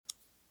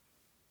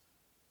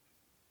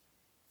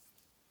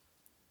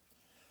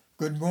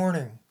Good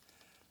morning.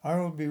 I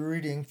will be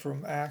reading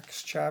from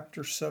Acts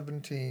chapter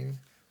 17,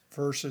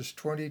 verses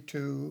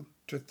 22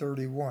 to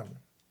 31.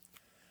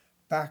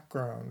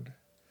 Background.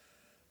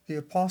 The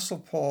Apostle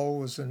Paul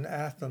was in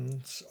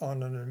Athens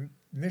on a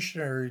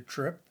missionary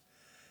trip,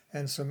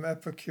 and some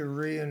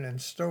Epicurean and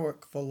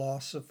Stoic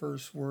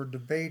philosophers were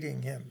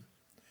debating him.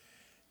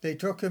 They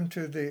took him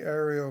to the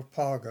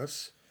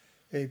Areopagus,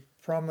 a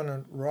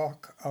prominent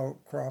rock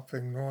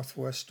outcropping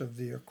northwest of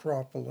the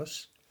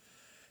Acropolis,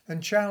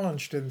 and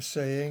challenged him,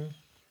 saying,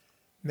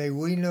 "May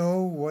we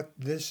know what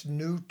this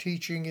new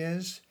teaching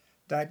is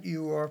that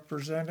you are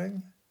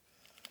presenting?"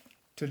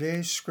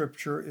 Today's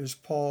scripture is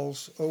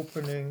Paul's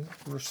opening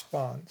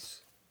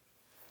response.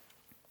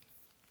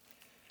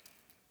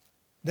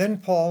 Then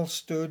Paul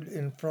stood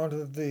in front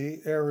of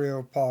the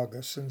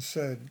Areopagus and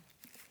said,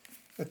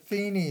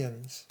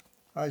 "Athenians,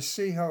 I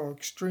see how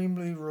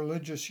extremely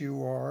religious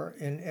you are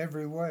in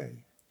every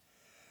way.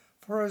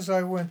 For as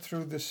I went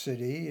through the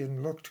city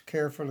and looked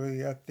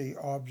carefully at the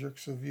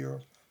objects of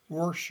your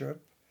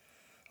worship,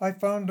 I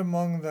found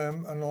among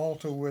them an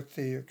altar with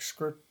the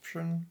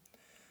inscription,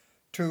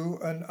 'To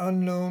an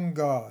unknown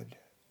God.'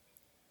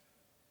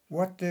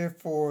 What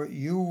therefore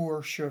you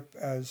worship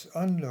as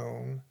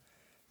unknown,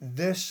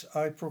 this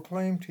I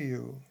proclaim to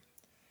you.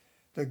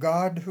 The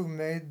God who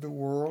made the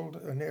world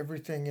and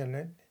everything in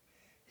it,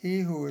 he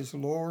who is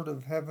Lord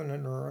of heaven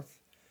and earth,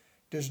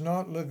 does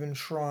not live in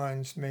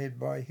shrines made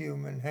by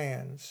human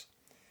hands,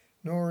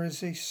 nor is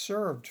he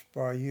served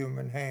by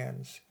human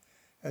hands,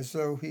 as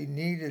though he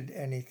needed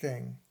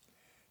anything,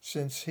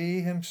 since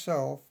he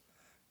himself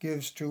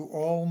gives to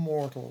all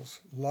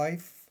mortals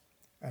life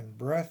and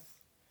breath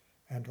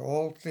and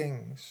all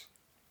things.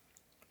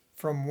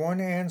 From one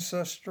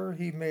ancestor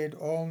he made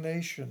all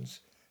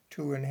nations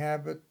to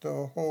inhabit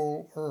the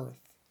whole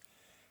earth,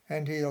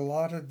 and he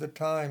allotted the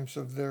times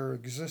of their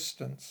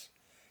existence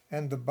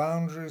and the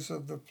boundaries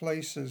of the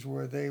places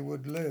where they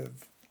would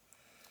live,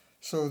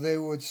 so they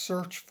would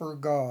search for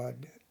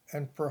God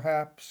and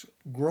perhaps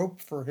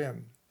grope for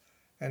him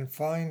and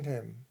find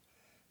him,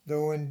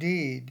 though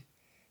indeed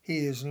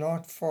he is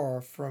not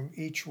far from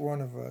each one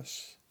of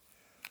us.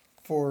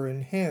 For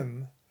in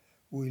him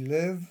we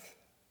live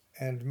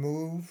and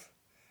move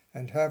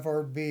and have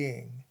our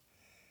being,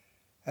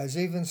 as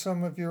even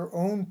some of your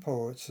own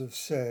poets have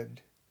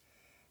said,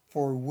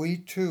 for we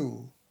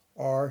too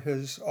are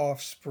his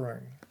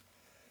offspring."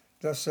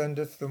 Thus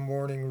endeth the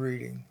morning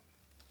reading.